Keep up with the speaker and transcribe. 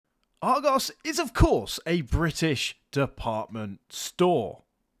Argos is of course a British department store.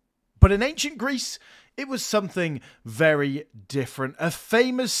 But in ancient Greece, it was something very different. A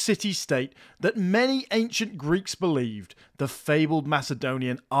famous city-state that many ancient Greeks believed the fabled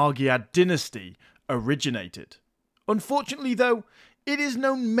Macedonian Argead dynasty originated. Unfortunately though, it is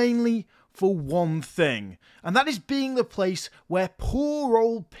known mainly for one thing, and that is being the place where poor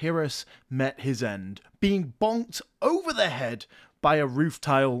old Pyrrhus met his end, being bonked over the head by a roof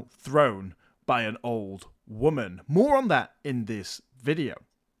tile thrown by an old woman. More on that in this video.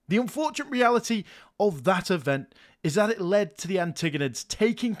 The unfortunate reality of that event is that it led to the Antigonids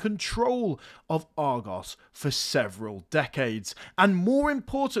taking control of Argos for several decades, and more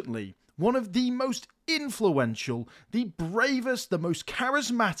importantly, one of the most influential, the bravest, the most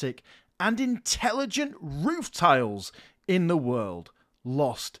charismatic and intelligent roof tiles in the world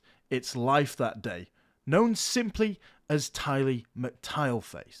lost its life that day, known simply as Tiley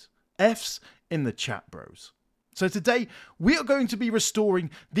McTileface. F's in the chat, bros. So today, we are going to be restoring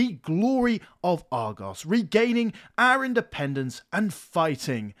the glory of Argos, regaining our independence and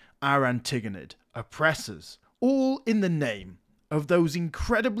fighting our Antigonid oppressors, all in the name of those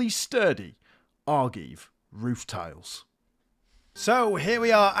incredibly sturdy Argive roof tiles. So here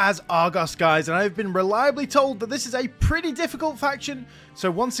we are as Argos, guys, and I've been reliably told that this is a pretty difficult faction. So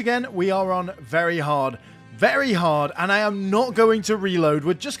once again, we are on very hard, and I am not going to reload.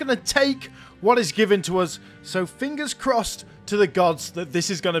 We're just going to take what is given to us. So fingers crossed to the gods that this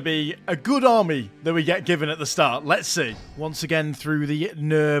is going to be a good army that we get given at the start. Let's see. Once again through the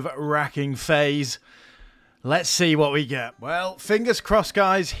nerve-wracking phase. Let's see what we get. Well, fingers crossed,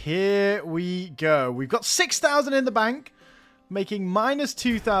 guys. Here we go. We've got 6,000 in the bank, making minus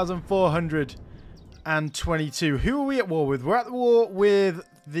 2,422. Who are we at war with? We're at war with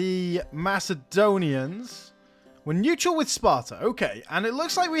the Macedonians. We're neutral with Sparta. Okay, and it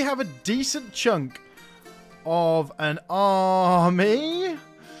looks like we have a decent chunk of an army.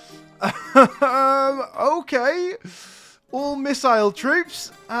 Okay. All missile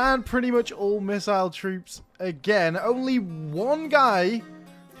troops, and pretty much all missile troops again. Only one guy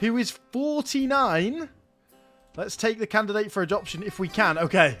who is 49. Let's take the candidate for adoption if we can.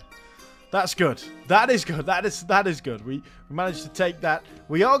 Okay, that's good. That is good. That is good. We managed to take that.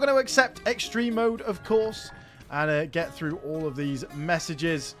 We are going to accept extreme mode, of course, and get through all of these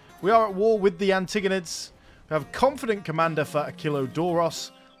messages. We are at war with the Antigonids. We have a confident commander for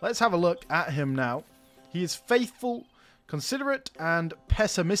Achillodoros. Let's have a look at him now. He is faithful, considerate, and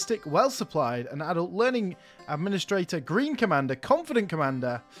pessimistic, well supplied, an adult learning administrator, green commander, confident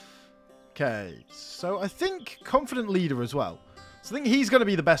commander. Okay, so I think confident leader as well. So I think he's going to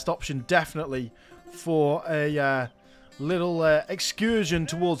be the best option, definitely, for a little excursion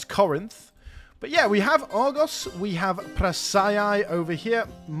towards Corinth. But yeah, we have Argos, we have Prasaia over here,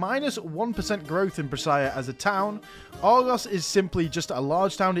 minus 1% growth in Prasaia as a town. Argos is simply just a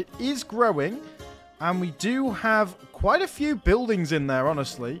large town. It is growing, and we do have quite a few buildings in there,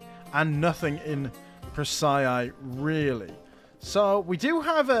 honestly, and nothing in Prasaia, really. So we do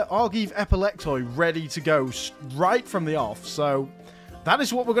have an Argive Epilectoi ready to go right from the off, so that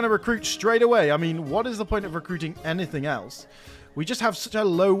is what we're going to recruit straight away. I mean, what is the point of recruiting anything else? We just have such a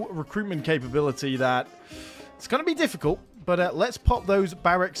low recruitment capability that it's going to be difficult, but let's pop those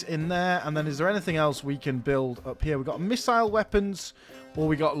barracks in there, and then is there anything else we can build up here? We've got missile weapons, or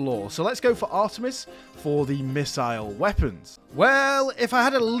we got law. So let's go for Artemis for the missile weapons. Well, if I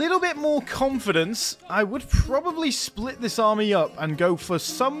had a little bit more confidence, I would probably split this army up and go for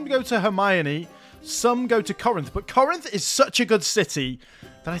some go to Hermione, some go to Corinth. But Corinth is such a good city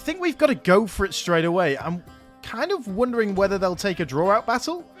that I think we've got to go for it straight away. I'm kind of wondering whether they'll take a draw-out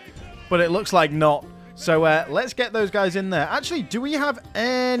battle, but it looks like not. So let's get those guys in there. Actually, do we have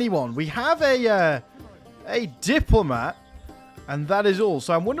anyone? We have a diplomat, and that is all.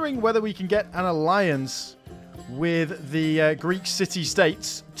 So I'm wondering whether we can get an alliance with the Greek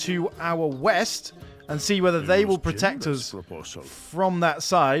city-states to our west and see whether they will protect us from that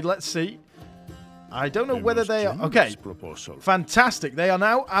side. Let's see. I don't know whether they are... Okay, fantastic. They are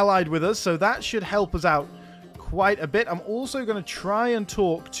now allied with us, so that should help us out quite a bit. I'm also going to try and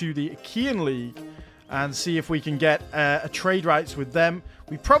talk to the Achaean League and see if we can get a trade rights with them.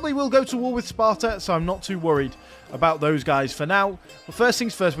 We probably will go to war with Sparta, so I'm not too worried about those guys for now. But first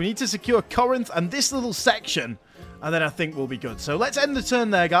things first, we need to secure Corinth and this little section, and then I think we'll be good. So let's end the turn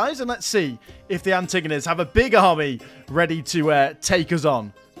there, guys, and let's see if the Antigonids have a big army ready to take us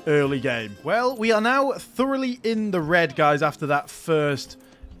on early game. Well, we are now thoroughly in the red, guys, after that first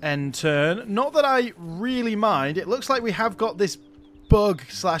end turn. Not that I really mind. It looks like we have got this bug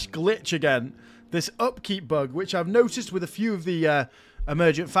slash glitch again. This upkeep bug, which I've noticed with a few of the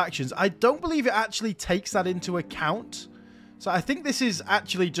emergent factions. I don't believe it actually takes that into account. So I think this is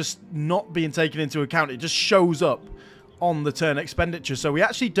actually just not being taken into account. It just shows up on the turn expenditure. So we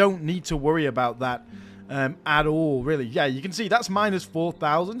actually don't need to worry about that at all, really. Yeah, you can see that's minus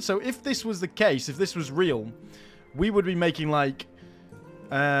 4,000. So if this was the case, if this was real, we would be making like...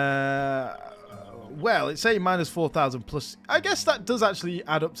 well, it's saying minus 4,000 plus. I guess that does actually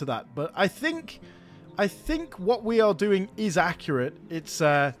add up to that. But I think what we are doing is accurate. It's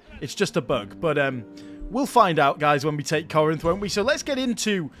just a bug. But we'll find out, guys, when we take Corinth, won't we? So let's get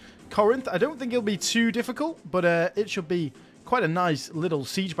into Corinth. I don't think it'll be too difficult, but it should be quite a nice little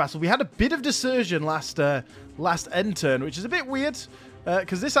siege battle. We had a bit of desertion last end turn, which is a bit weird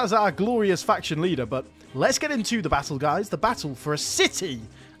because this has our glorious faction leader. But let's get into the battle, guys. The battle for a city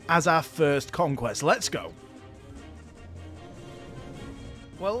as our first conquest. Let's go.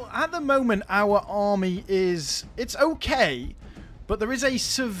 Well, at the moment, our army it's okay, but there is a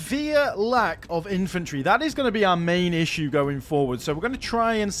severe lack of infantry. That is going to be our main issue going forward. So we're going to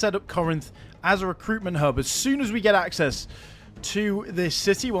try and set up Corinth as a recruitment hub as soon as we get access to this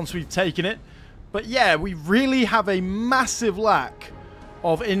city, once we've taken it. But yeah, we really have a massive lack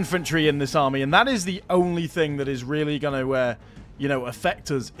of infantry in this army, and that is the only thing that is really going to affect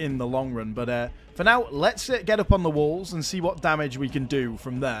us in the long run. But for now, let's get up on the walls and see what damage we can do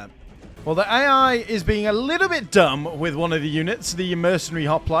from there. Well, the AI is being a little bit dumb with one of the units, the mercenary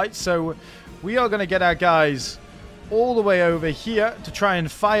hoplites. So we are going to get our guys all the way over here to try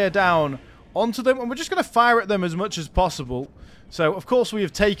and fire down onto them. And we're just going to fire at them as much as possible. So, of course, we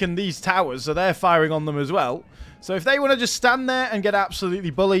have taken these towers, so they're firing on them as well. So if they want to just stand there and get absolutely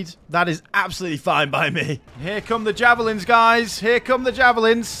bullied, that is absolutely fine by me. Here come the javelins, guys. Here come the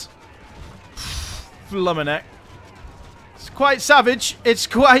javelins. Flummerneck. It's quite savage. It's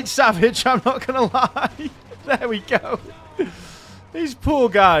quite savage, I'm not going to lie. There we go. These poor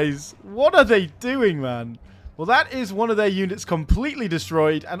guys. What are they doing, man? Well, that is one of their units completely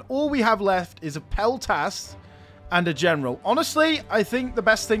destroyed, and all we have left is a peltast and a general. Honestly, I think the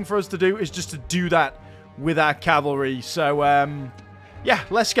best thing for us to do is just to do that with our cavalry. So, yeah,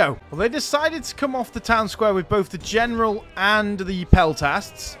 let's go. Well, they decided to come off the town square with both the general and the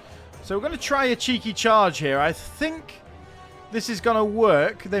peltasts. So we're going to try a cheeky charge here. I think this is going to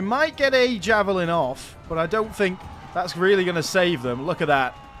work. They might get a javelin off, but I don't think that's really going to save them. Look at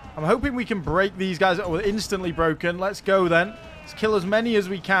that. I'm hoping we can break these guys. Oh, we're instantly broken. Let's go then. Let's kill as many as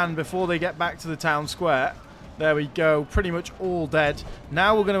we can before they get back to the town square. There we go. Pretty much all dead.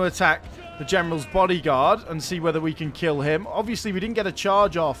 Now we're going to attack the general's bodyguard and see whether we can kill him. Obviously, we didn't get a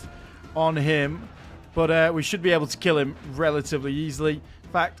charge off on him, but we should be able to kill him relatively easily. In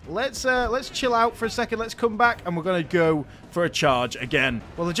fact, let's chill out for a second. Let's come back, and we're going to go for a charge again.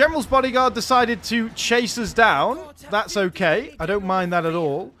 Well, the general's bodyguard decided to chase us down. That's okay. I don't mind that at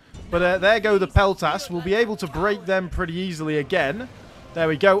all. But there go the peltasts. We'll be able to break them pretty easily again. There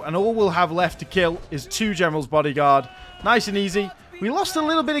we go. And all we'll have left to kill is 2 general's bodyguard. Nice and easy. We lost a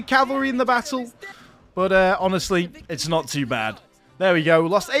little bit of cavalry in the battle, but honestly, it's not too bad. There we go.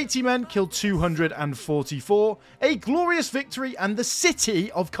 Lost 80 men, killed 244. A glorious victory, and the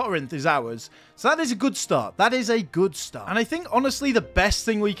city of Corinth is ours. So that is a good start. That is a good start. And I think, honestly, the best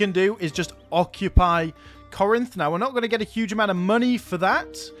thing we can do is just occupy Corinth. Now, we're not going to get a huge amount of money for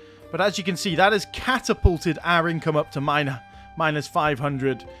that, but as you can see, that has catapulted our income up to minus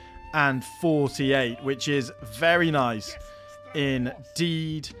 548, which is very nice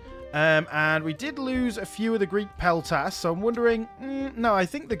indeed. And we did lose a few of the Greek peltasts, so I'm wondering... no, I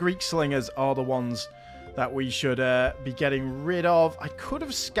think the Greek slingers are the ones that we should be getting rid of. I could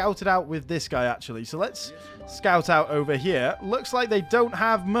have scouted out with this guy, actually. So let's scout out over here. Looks like they don't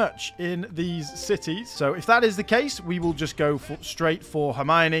have much in these cities. So if that is the case, we will just go straight for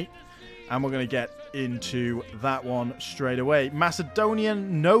Hermione. And we're going to get into that one straight away.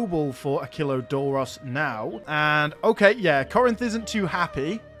 Macedonian noble for Achillodoros now. And, okay, yeah, Corinth isn't too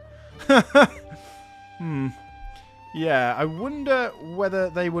happy. Yeah, I wonder whether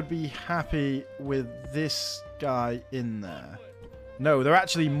they would be happy with this guy in there. No, they're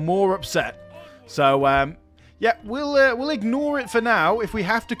actually more upset. So, yeah, we'll ignore it for now. If we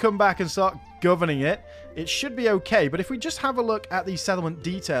have to come back and start governing it, it should be okay. But if we just have a look at the settlement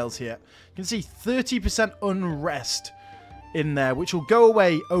details here, you can see 30% unrest in there, which will go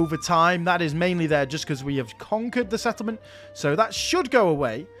away over time. That is mainly there just because we have conquered the settlement. So that should go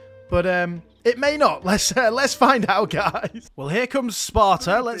away. But it may not. Let's find out, guys. Well, here comes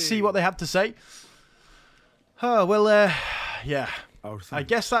Sparta. Let's see what they have to say. Oh, well, yeah. I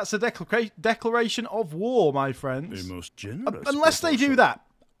guess that's a declaration of war, my friends. The most generous unless they do that.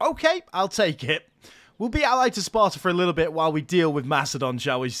 Okay, I'll take it. We'll be allied to Sparta for a little bit while we deal with Macedon,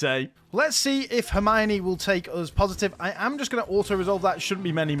 shall we say. Let's see if Hermione will take us positive. I am just going to auto-resolve that. Shouldn't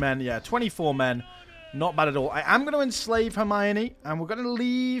be many men. Yeah, 24 men. Not bad at all. I am going to enslave Hermione, and we're going to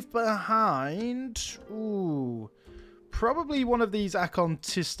leave behind... Ooh... Probably one of these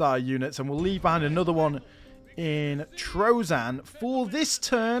Acontisti units, and we'll leave behind another one in Trosan. For this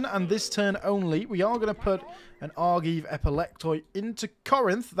turn, and this turn only, we are going to put an Argive Epilectoi into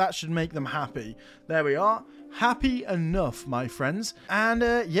Corinth. That should make them happy. There we are. Happy enough, my friends. And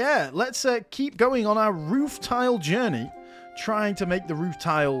yeah, let's keep going on our roof tile journey, trying to make the roof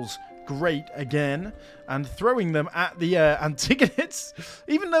tiles great again, and throwing them at the Antigonids,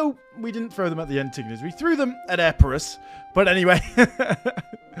 even though we didn't throw them at the Antigonids. We threw them at Epirus. But anyway,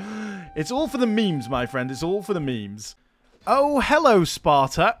 it's all for the memes, my friend. It's all for the memes. Oh, hello,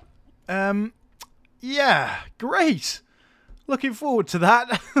 Sparta. Yeah, great. Looking forward to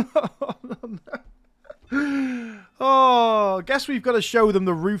that. Oh, guess we've got to show them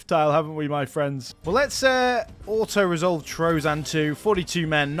the roof tile, haven't we, my friends? Well, let's auto-resolve Trosan 2. 42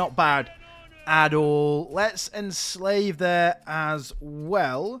 men, not bad at all. Let's enslave there as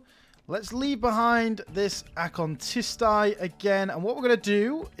well. Let's leave behind this Acontisti again. And what we're going to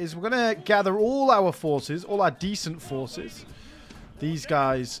do is we're going to gather all our forces, all our decent forces. These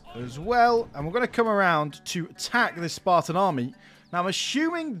guys as well. And we're going to come around to attack this Spartan army. Now, I'm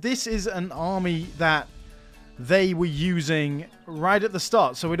assuming this is an army that they were using right at the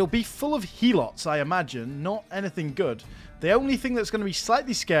start. So it'll be full of helots, I imagine. Not anything good. The only thing that's going to be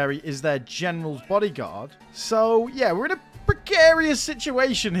slightly scary is their general's bodyguard. So, yeah, we're in a precarious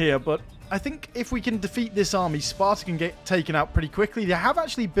situation here, but I think if we can defeat this army, Sparta can get taken out pretty quickly. They have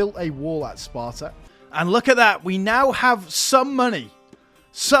actually built a wall at Sparta. And look at that. We now have some money.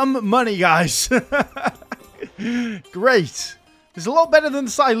 Some money, guys. Great. It's a lot better than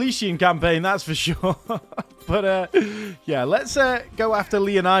the Cilician campaign, that's for sure. But, yeah, let's go after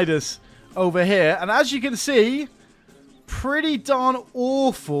Leonidas over here. And as you can see, pretty darn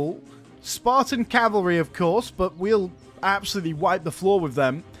awful Spartan cavalry, of course, but we'll absolutely wipe the floor with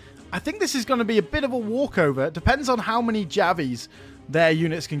them. I think this is going to be a bit of a walkover. It depends on how many Javis their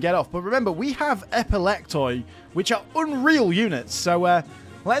units can get off. But remember, we have Epilectoi, which are unreal units. So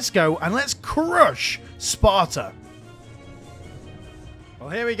let's go and let's crush Sparta. Well,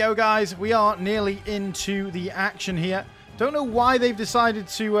 here we go, guys. We are nearly into the action here. Don't know why they've decided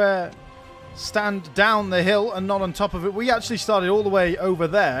to stand down the hill and not on top of it. We actually started all the way over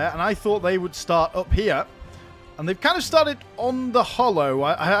there, and I thought they would start up here. And they've kind of started on the hollow.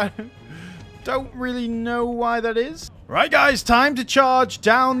 I don't really know why that is. Right, guys, time to charge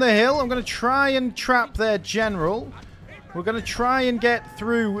down the hill. I'm going to try and trap their general. We're going to try and get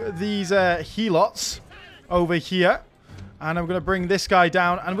through these helots over here. And I'm going to bring this guy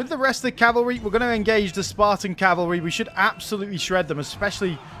down. And with the rest of the cavalry, we're going to engage the Spartan cavalry. We should absolutely shred them,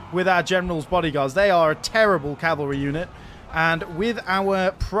 especially with our general's bodyguards. They are a terrible cavalry unit. And with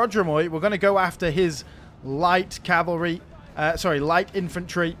our Prodromoi, we're going to go after his light cavalry, light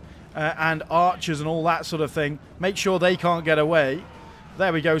infantry and archers and all that sort of thing. Make sure they can't get away.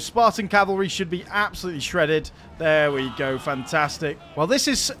 There we go. Spartan cavalry should be absolutely shredded. There we go. Fantastic. Well, this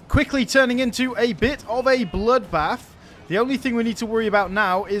is quickly turning into a bit of a bloodbath. The only thing we need to worry about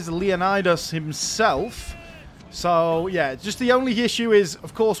now is Leonidas himself. So, yeah, just the only issue is,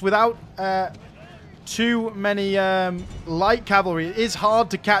 of course, without too many light cavalry, it is hard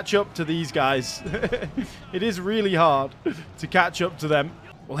to catch up to these guys. It is really hard to catch up to them.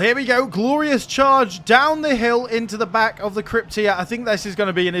 Well, here we go. Glorious charge down the hill into the back of the crypt here. I think this is going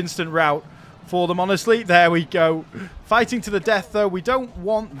to be an instant rout for them, honestly. There we go. Fighting to the death, though. We don't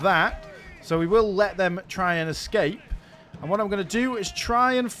want that. So we will let them try and escape. And what I'm going to do is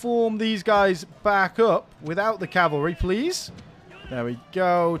try and form these guys back up without the cavalry, please. There we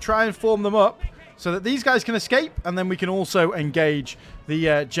go. Try and form them up so that these guys can escape, and then we can also engage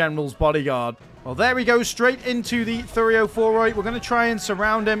the general's bodyguard. Well, there we go. Straight into the Thureophoroi. We're going to try and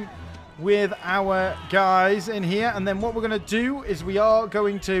surround him with our guys in here. And then what we're going to do is we are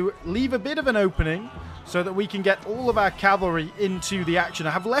going to leave a bit of an opening so that we can get all of our cavalry into the action.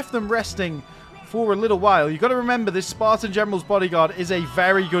 I have left them resting for a little while. You've got to remember this Spartan General's Bodyguard is a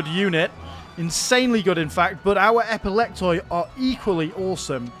very good unit. Insanely good, in fact. But our Epilectoi are equally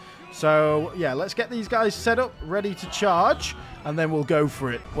awesome. So, yeah, let's get these guys set up, ready to charge, and then we'll go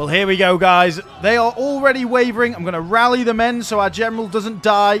for it. Well, here we go, guys. They are already wavering. I'm going to rally the men so our general doesn't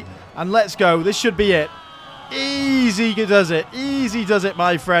die, and let's go. This should be it. Easy does it. Easy does it,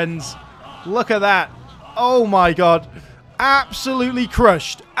 my friends. Look at that. Oh, my God. Absolutely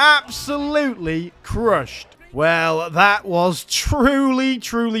crushed. Absolutely crushed. Well, that was truly,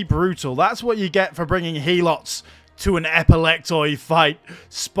 truly brutal. That's what you get for bringing helots to an epileptoid fight,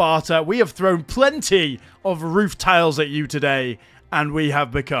 Sparta. We have thrown plenty of roof tiles at you today, and we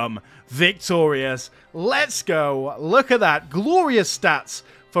have become victorious. Let's go. Look at that. Glorious stats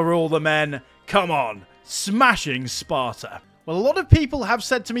for all the men. Come on. Smashing Sparta. Well, a lot of people have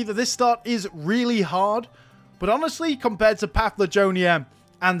said to me that this start is really hard, but honestly, compared to Paphlagonia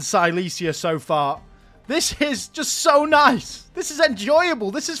and Silesia so far, this is just so nice. This is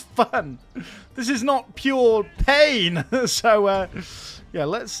enjoyable. This is fun. This is not pure pain. So, yeah,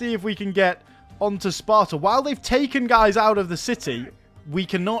 let's see if we can get onto Sparta. While they've taken guys out of the city, we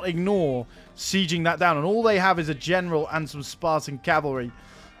cannot ignore sieging that down. And all they have is a general and some Spartan cavalry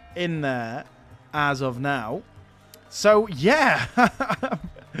in there as of now. So, yeah,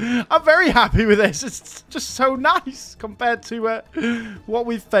 I'm very happy with this. It's just so nice compared to what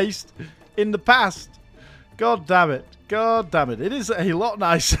we've faced in the past. God damn it. God damn it. It is a lot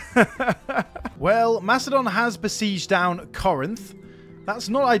nicer. Well, Macedon has besieged down Corinth. That's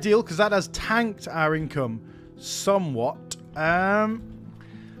not ideal because that has tanked our income somewhat.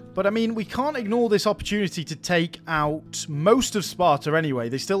 But, I mean, we can't ignore this opportunity to take out most of Sparta anyway.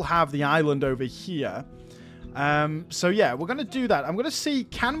 They still have the island over here. So, yeah, we're going to do that. I'm going to see,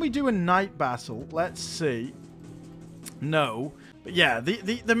 can we do a night battle? Let's see. No. But, yeah,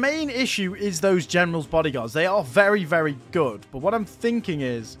 the main issue is those generals' bodyguards. They are very, very good. But what I'm thinking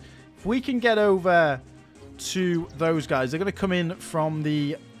is, if we can get over to those guys, they're going to come in from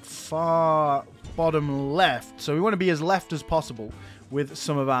the far bottom left. So we want to be as left as possible with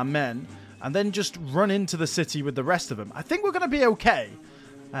some of our men, and then just run into the city with the rest of them. I think we're going to be okay.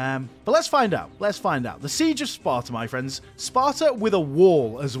 But let's find out. Let's find out. The Siege of Sparta, my friends. Sparta with a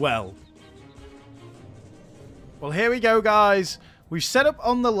wall as well. Well, here we go, guys. We've set up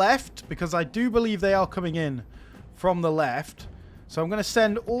on the left, because I do believe they are coming in from the left. So I'm going to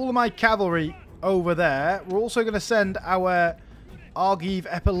send all of my cavalry over there. We're also going to send our Argive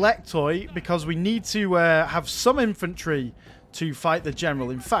Epileptoi, because we need to have some infantry to fight the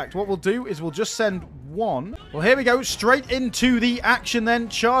general. In fact, what we'll do is we'll just send one. Well, here we go. Straight into the action then.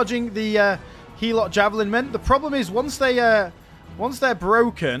 Charging the Helot Javelin men. The problem is once they're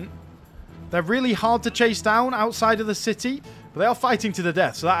broken, they're really hard to chase down outside of the city. But they are fighting to the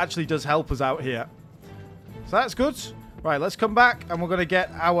death. So that actually does help us out here. So that's good. Right, let's come back. And we're going to get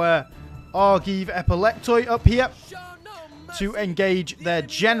our Argive Epileptoi up here to engage their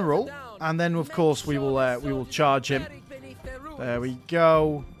general. And then, of course, we will charge him. There we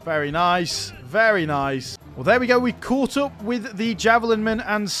go. Very nice. Very nice. Well, there we go. We caught up with the javelin men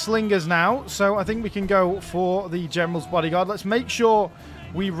and slingers now. So I think we can go for the general's bodyguard. Let's make sure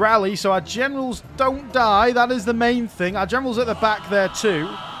we rally so our generals don't die. That is the main thing. Our general's at the back there too.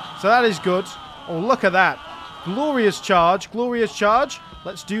 So that is good. Oh, look at that. Glorious charge. Glorious charge.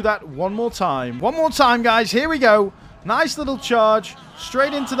 Let's do that one more time. One more time, guys. Here we go. Nice little charge.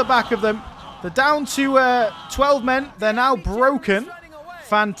 Straight into the back of them. They're down to 12 men. They're now broken.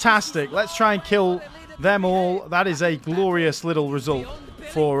 Fantastic. Let's try and kill them all. That is a glorious little result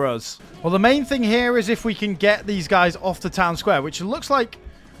for us. Well, the main thing here is if we can get these guys off the town square, which it looks like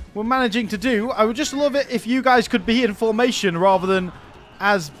we're managing to do. I would just love it if you guys could be in formation rather than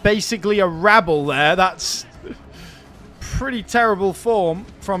as basically a rabble there. That's pretty terrible form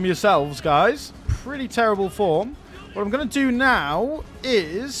from yourselves, guys. Pretty terrible form. What I'm going to do now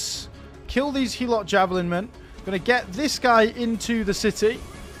is kill these Helot Javelin men. I'm going to get this guy into the city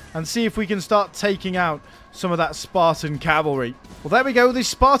and see if we can start taking out some of that Spartan cavalry. Well, there we go. The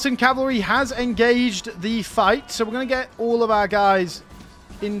Spartan cavalry has engaged the fight. So we're going to get all of our guys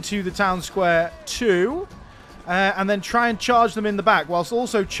into the town square too. And then try and charge them in the back whilst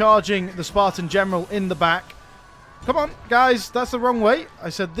also charging the Spartan general in the back. Come on, guys. That's the wrong way. I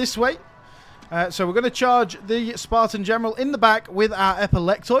said this way. So we're going to charge the Spartan general in the back with our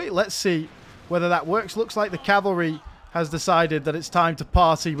Epileptoi. Let's see whether that works. Looks like the cavalry has decided that it's time to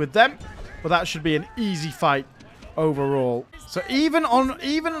party with them. But that should be an easy fight overall. So even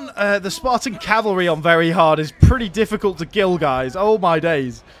the Spartan cavalry on very hard is pretty difficult to kill, guys. Oh my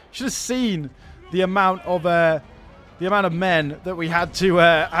days! Should have seen the amount of men that we had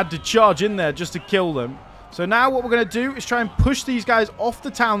to charge in there just to kill them. So now what we're going to do is try and push these guys off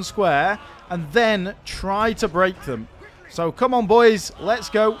the town square and then try to break them. So come on, boys, let's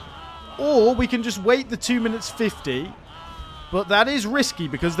go. Or we can just wait the 2 minutes 50. But that is risky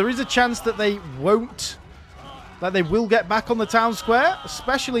because there is a chance that they won't, that they will get back on the town square,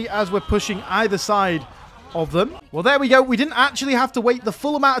 especially as we're pushing either side of them. Well, there we go. We didn't actually have to wait the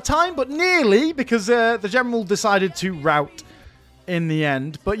full amount of time, but nearly, because the general decided to rout in the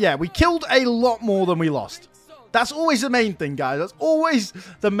end. But yeah, we killed a lot more than we lost. That's always the main thing, guys. That's always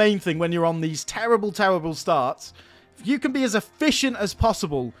the main thing when you're on these terrible, terrible starts. If you can be as efficient as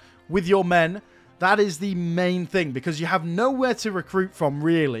possible with your men, that is the main thing, because you have nowhere to recruit from,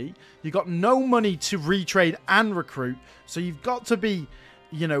 really. You've got no money to retrade and recruit, so you've got to be,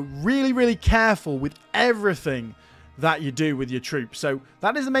 you know, really, really careful with everything that you do with your troops. So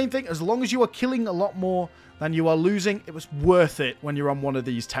that is the main thing. As long as you are killing a lot more than you are losing, it was worth it when you're on one of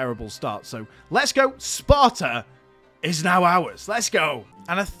these terrible starts. So let's go. Sparta is now ours. Let's go.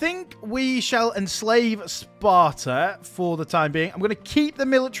 And I think we shall enslave Sparta for the time being. I'm going to keep the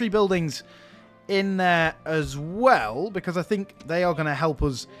military buildings in there as well, because I think they are going to help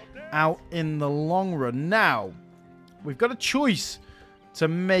us out in the long run. Now, we've got a choice to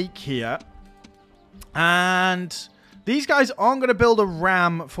make here. And these guys aren't going to build a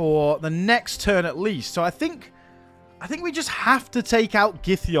ram for the next turn at least. So I think we just have to take out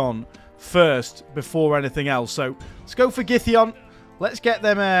Githyon first before anything else. So let's go for Githyon. Let's get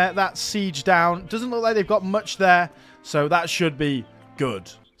them that siege down. Doesn't look like they've got much there, so that should be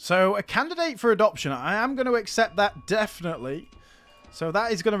good. So a candidate for adoption. I am going to accept that, definitely. So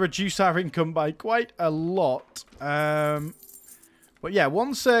that is going to reduce our income by quite a lot. But yeah,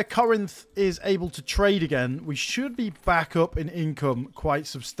 once Corinth is able to trade again, we should be back up in income quite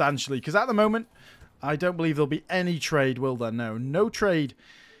substantially. Because at the moment, I don't believe there'll be any trade, will there? No, no trade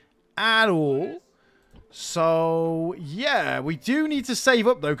at all. So, yeah, we do need to save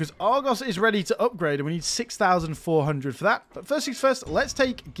up, though, because Argos is ready to upgrade, and we need 6,400 for that. But first things first, let's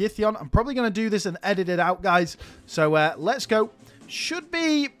take Githyon. I'm probably going to do this and edit it out, guys. So, let's go. Should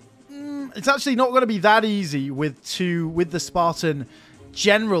be... it's actually not going to be that easy with the Spartan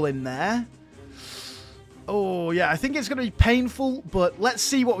general in there. Oh, yeah, I think it's going to be painful, but let's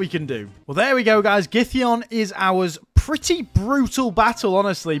see what we can do. Well, there we go, guys. Githyon is ours. Pretty brutal battle,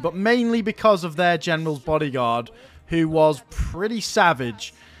 honestly, but mainly because of their general's bodyguard, who was pretty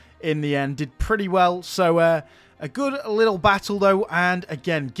savage in the end. Did pretty well. So, a good little battle, though. And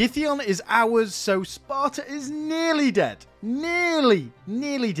again, Githyon is ours, so Sparta is nearly dead. Nearly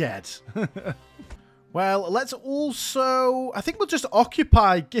dead. Well, let's also... I think we'll just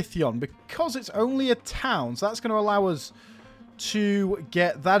occupy Githyon because it's only a town. So that's going to allow us to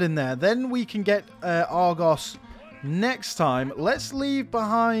get that in there. Then we can get Argos next time. Let's leave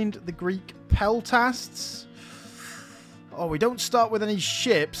behind the Greek peltasts. Oh, we don't start with any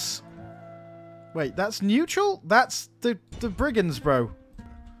ships. Wait, that's neutral? That's the brigands, bro.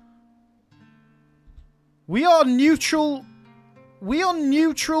 We are neutral. We are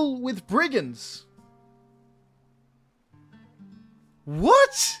neutral with brigands.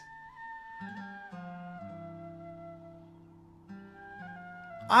 What?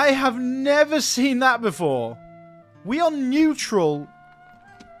 I have never seen that before. We are neutral.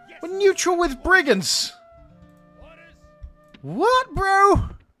 We're neutral with brigands. What, bro?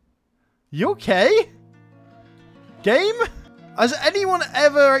 You okay? Game? Has anyone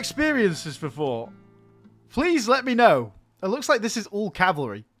ever experienced this before? Please let me know. It looks like this is all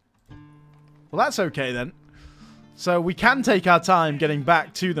cavalry. Well, that's okay then. So we can take our time getting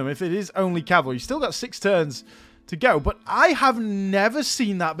back to them if it is only cavalry. Still got 6 turns to go, but I have never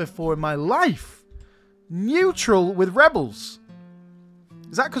seen that before in my life. Neutral with rebels.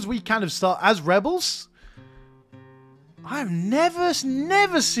 Is that because we kind of start as rebels? I've never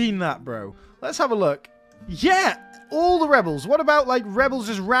seen that, bro. Let's have a look. Yeah, all the rebels. What about, like, rebels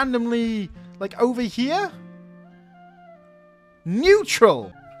just randomly, like, over here?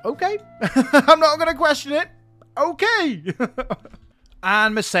 Neutral. Okay. I'm not going to question it. Okay.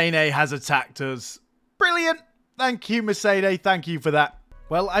 And Mycenae has attacked us. Brilliant. Thank you, Mycenae. Thank you for that.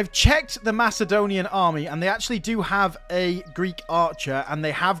 Well, I've checked the Macedonian army, and they actually do have a Greek archer, and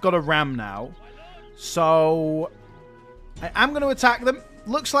they have got a ram now. So I am going to attack them.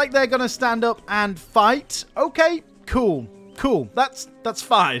 Looks like they're going to stand up and fight. Okay, cool. Cool. That's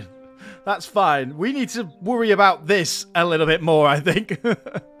fine. That's fine. We need to worry about this a little bit more, I think.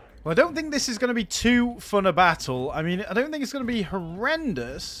 Well, I don't think this is going to be too fun a battle. I mean, I don't think it's going to be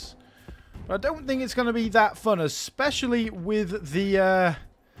horrendous. But I don't think it's going to be that fun, especially with the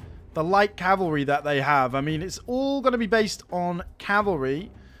light cavalry that they have. I mean, it's all going to be based on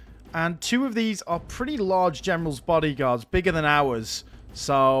cavalry. And 2 of these are pretty large generals' bodyguards, bigger than ours.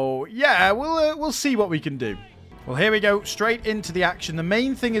 So, yeah, we'll see what we can do. Well, here we go, straight into the action. The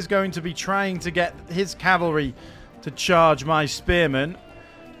main thing is going to be trying to get his cavalry to charge my spearmen.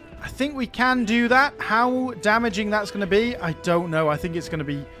 I think we can do that. How damaging that's going to be, I don't know. I think it's going to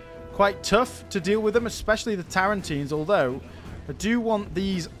be quite tough to deal with them, especially the Tarentines, although I do want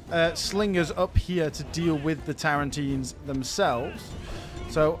these slingers up here to deal with the Tarentines themselves.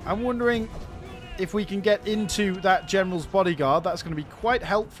 So I'm wondering if we can get into that general's bodyguard. That's going to be quite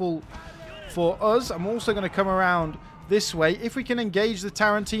helpful for us. I'm also going to come around this way. If we can engage the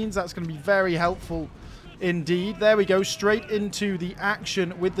Tarantines, that's going to be very helpful indeed. There we go, straight into the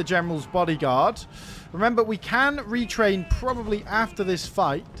action with the general's bodyguard. Remember, we can retrain probably after this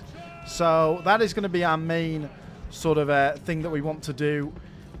fight, so that is going to be our main sort of thing that we want to do.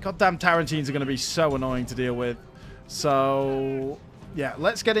 Goddamn Tarantines are going to be so annoying to deal with. So yeah,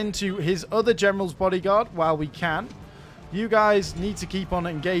 let's get into his other general's bodyguard while we can. You guys need to keep on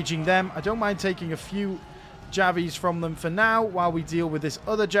engaging them. I don't mind taking a few javies from them for now while we deal with this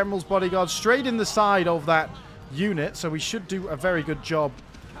other general's bodyguard straight in the side of that unit. So we should do a very good job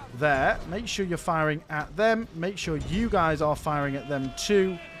there. Make sure you're firing at them. Make sure you guys are firing at them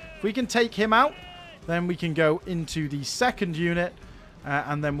too. If we can take him out, then we can go into the second unit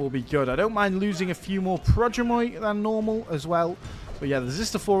and then we'll be good. I don't mind losing a few more Prodromoi than normal as well. But yeah, the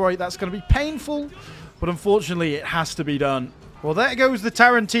Zistophoroi, that's going to be painful, but unfortunately it has to be done. Well, there goes the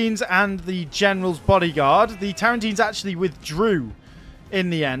Tarantines and the general's bodyguard. The Tarantines actually withdrew in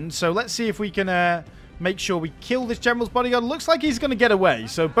the end. So let's see if we can make sure we kill this general's bodyguard. Looks like he's going to get away.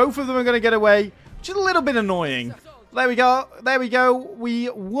 So both of them are going to get away, which is a little bit annoying. There we go. There we go. We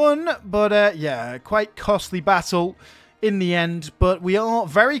won, but yeah, quite costly battle in the end. But we are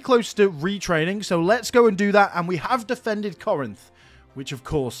very close to retraining, so let's go and do that. And we have defended Corinth, which of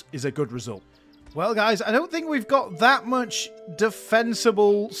course is a good result. Well, guys, I don't think we've got that much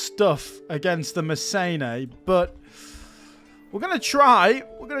defensible stuff against the Messene, but we're going to try.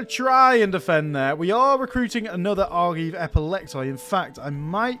 We're going to try and defend there. We are recruiting another Argive Epilectoi. In fact, I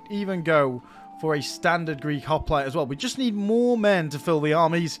might even go for a standard Greek hoplite as well. We just need more men to fill the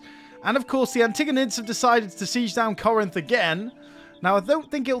armies. And, of course, the Antigonids have decided to siege down Corinth again. Now, I don't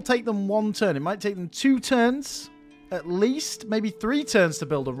think it'll take them one turn. It might take them 2 turns, at least. Maybe 3 turns to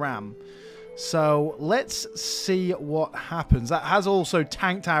build a ram. So let's see what happens. That has also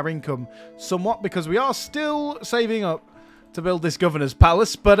tanked our income somewhat because we are still saving up to build this governor's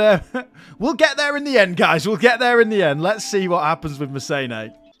palace. But we'll get there in the end, guys. We'll get there in the end. Let's see what happens with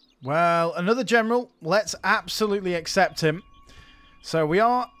Messene. Well, another general. Let's absolutely accept him. So we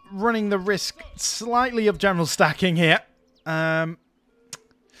are running the risk slightly of general stacking here.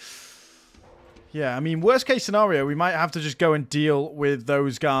 Yeah, I mean, worst case scenario, we might have to just go and deal with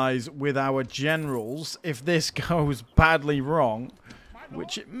those guys with our generals if this goes badly wrong,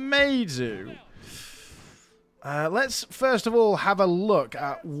 which it may do. Let's first of all have a look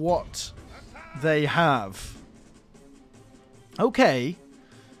at what they have. Okay.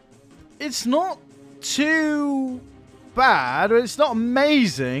 It's not too bad, it's not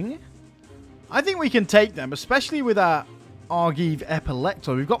amazing. I think we can take them, especially with our Argive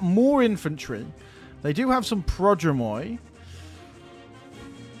Epilectoi. We've got more infantry. They do have some Prodromoi.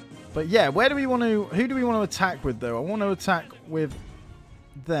 But yeah, where do we want to... Who do we want to attack with, though? I want to attack with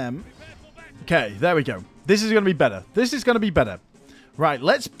them. Okay, there we go. This is going to be better. This is going to be better. Right,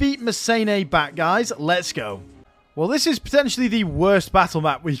 let's beat Messene back, guys. Let's go. Well, this is potentially the worst battle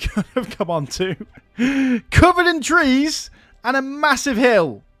map we could have come on to. Covered in trees and a massive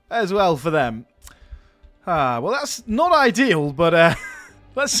hill as well for them. Well, that's not ideal, but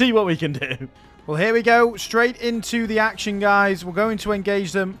let's see what we can do. Well, here we go. Straight into the action, guys. We're going to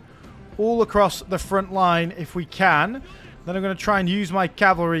engage them all across the front line if we can. Then I'm going to try and use my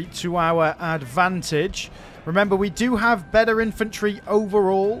cavalry to our advantage. Remember, we do have better infantry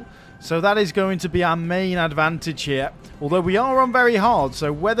overall, so that is going to be our main advantage here. Although we are on very hard,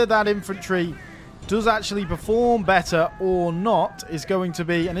 so whether that infantry does actually perform better or not is going to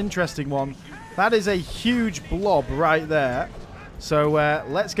be an interesting one. That is a huge blob right there. So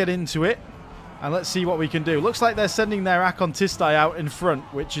let's get into it. And let's see what we can do. Looks like they're sending their Acontisti out in front,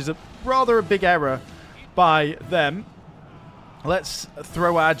 which is rather a big error by them. Let's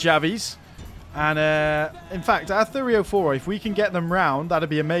throw our javies. And in fact, our Thuriophoroi, if we can get them round, that'd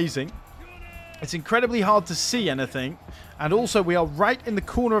be amazing. It's incredibly hard to see anything. And also, we are right in the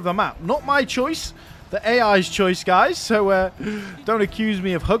corner of the map. Not my choice. The AI's choice, guys. So don't accuse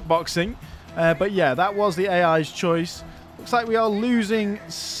me of hugboxing. But yeah, that was the AI's choice. Looks like we are losing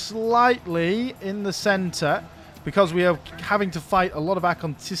slightly in the center because we are having to fight a lot of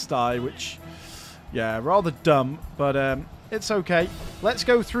Acontisti, which, yeah, rather dumb, but it's okay. Let's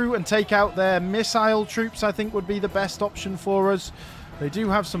go through and take out their missile troops, I think would be the best option for us. They do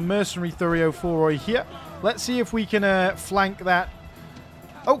have some mercenary Thuriophoroi here. Let's see if we can flank that.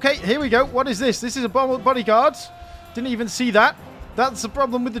 Okay, here we go. What is this? This is a bodyguard. Didn't even see that. That's the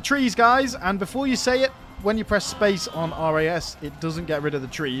problem with the trees, guys. And before you say it, when you press space on RAS, it doesn't get rid of the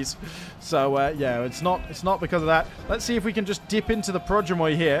trees. So, yeah, it's not because of that. Let's see if we can just dip into the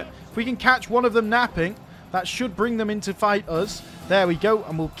Prodromoi here. If we can catch one of them napping, that should bring them in to fight us. There we go,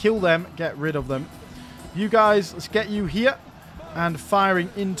 and we'll kill them, get rid of them. You guys, let's get you here and firing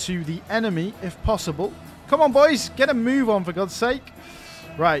into the enemy if possible. Come on, boys, get a move on for God's sake.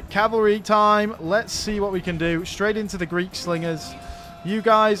 Right, cavalry time. Let's see what we can do. Straight into the Greek slingers. You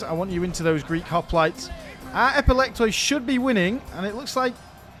guys, I want you into those Greek hoplites. Our Epilectoi should be winning, and it looks like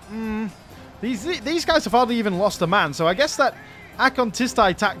these guys have hardly even lost a man. So I guess that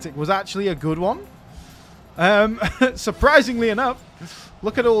Akontistai tactic was actually a good one. Surprisingly enough,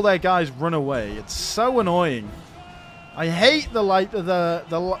 look at all their guys run away. It's so annoying. I hate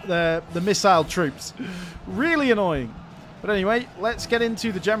the missile troops. Really annoying. But anyway, let's get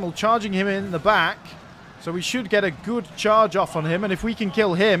into the general, charging him in the back. So we should get a good charge off on him. And if we can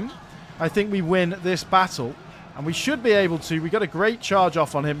kill him, I think we win this battle. And we should be able to. We got a great charge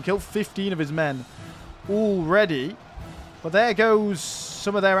off on him. Killed 15 of his men already. But there goes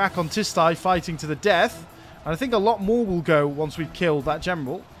some of their Akontistai fighting to the death. And I think a lot more will go once we've killed that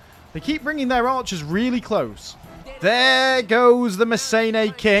general. They keep bringing their archers really close. There goes the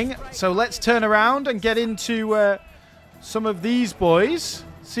Messene king. So let's turn around and get into some of these boys.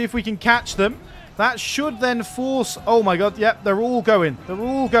 See if we can catch them. That should then force... Oh my god, yep, they're all going. They're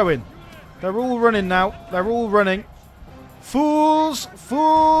all going. They're all running now. They're all running. Fools!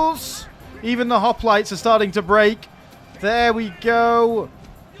 Fools! Even the hoplites are starting to break. There we go.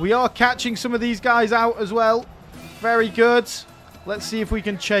 We are catching some of these guys out as well. Very good. Let's see if we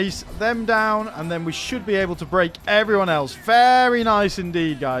can chase them down, and then we should be able to break everyone else. Very nice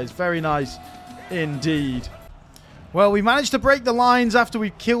indeed, guys. Very nice indeed. Well, we managed to break the lines after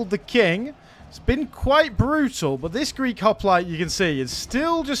we killed the king. It's been quite brutal, but this Greek hoplite, you can see, is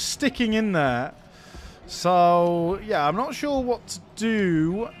still just sticking in there. So, yeah, I'm not sure what to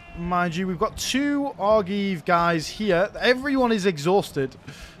do. Mind you, we've got 2 Argive guys here. Everyone is exhausted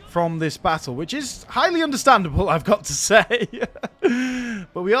from this battle, which is highly understandable, I've got to say.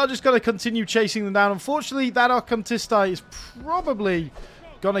 But we are just going to continue chasing them down. Unfortunately, that Akontistai is probably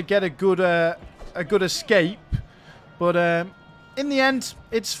going to get a good escape. But in the end,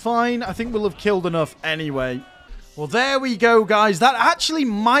 it's fine. I think we'll have killed enough anyway. Well, there we go, guys. That actually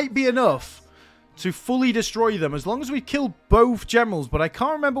might be enough to fully destroy them, as long as we killed both generals. But I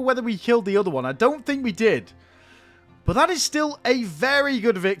can't remember whether we killed the other one. I don't think we did. But that is still a very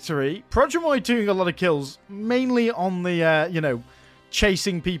good victory. Prodromoi doing a lot of kills, mainly on the, you know,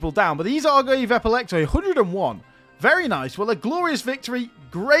 chasing people down. But these Argive Epilectoi, 101. Very nice. Well, a glorious victory.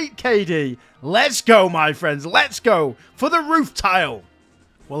 Great KD. Let's go, my friends. Let's go for the roof tile.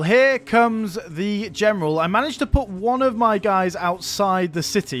 Well, here comes the general. I managed to put one of my guys outside the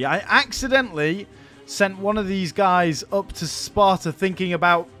city. I accidentally sent one of these guys up to Sparta thinking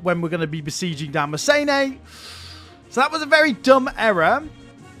about when we're going to be besieging down Messene. So that was a very dumb error.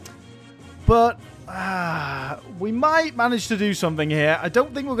 But we might manage to do something here. I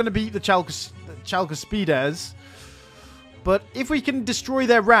don't think we're going to beat the Chalcospides. But if we can destroy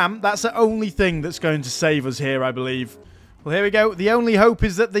their ram, that's the only thing that's going to save us here, I believe. Well, here we go. The only hope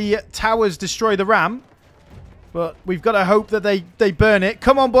is that the towers destroy the ram. But we've got to hope that they burn it.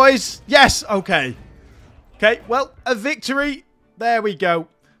 Come on, boys. Yes. Okay. Okay. Well, a victory. There we go.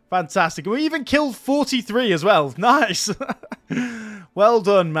 Fantastic. We even killed 43 as well. Nice. Well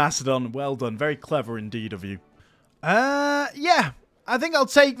done, Macedon. Well done. Very clever indeed of you. Yeah. I think I'll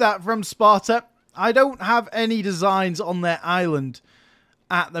take that from Sparta. I don't have any designs on their island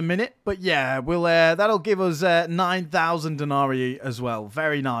at the minute, but yeah, we'll that'll give us 9,000 denarii as well.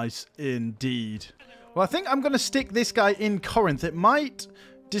 Very nice indeed. Well, I think I'm going to stick this guy in Corinth. It might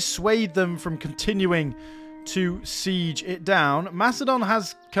dissuade them from continuing to siege it down. Macedon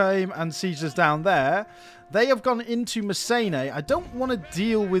has came and sieged us down there. They have gone into Messene. I don't want to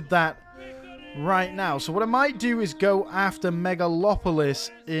deal with that right now. So what I might do is go after Megalopolis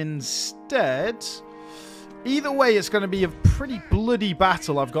instead. Either way, it's going to be a pretty bloody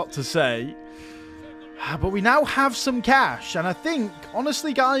battle, I've got to say. But we now have some cash. And I think,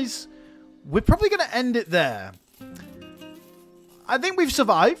 honestly, guys, we're probably going to end it there. I think we've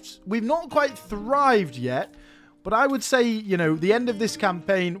survived. We've not quite thrived yet. But I would say, you know, the end of this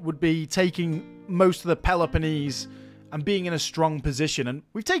campaign would be taking most of the Peloponnese and being in a strong position. And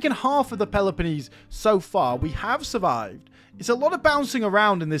we've taken half of the Peloponnese so far. We have survived. It's a lot of bouncing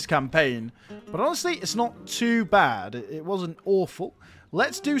around in this campaign. But honestly, it's not too bad. It wasn't awful.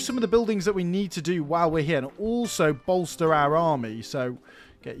 Let's do some of the buildings that we need to do while we're here. And also bolster our army. So,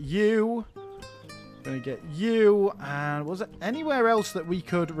 get you. Going to get you. And was there anywhere else that we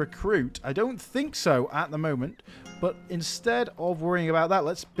could recruit? I don't think so at the moment. But instead of worrying about that,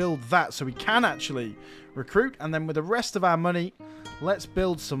 let's build that so we can actually recruit. And then with the rest of our money, let's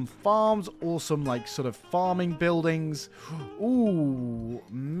build some farms or some like sort of farming buildings. Ooh,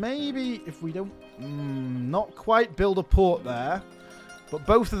 maybe if we don't, not quite build a port there. But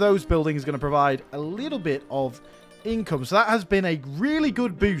both of those buildings are going to provide a little bit of income. So that has been a really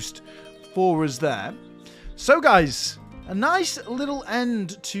good boost for us there. So guys, a nice little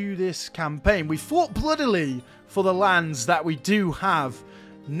end to this campaign. We fought bloodily for the lands that we do have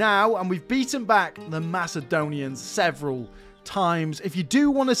now, and we've beaten back the Macedonians several times. If you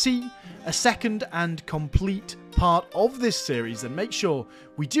do want to see a second and complete part of this series, then make sure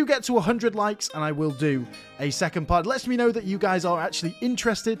we do get to 100 likes and I will do a second part. It lets me know that you guys are actually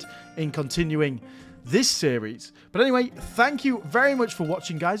interested in continuing this series. But anyway, thank you very much for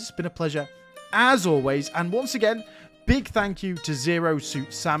watching, guys. It's been a pleasure as always. And once again, big thank you to Zero Suit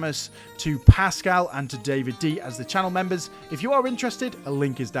Samus, to Pascal, and to David D as the channel members. If you are interested, a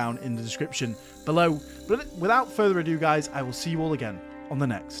link is down in the description below. But without further ado, guys, I will see you all again on the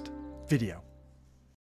next video.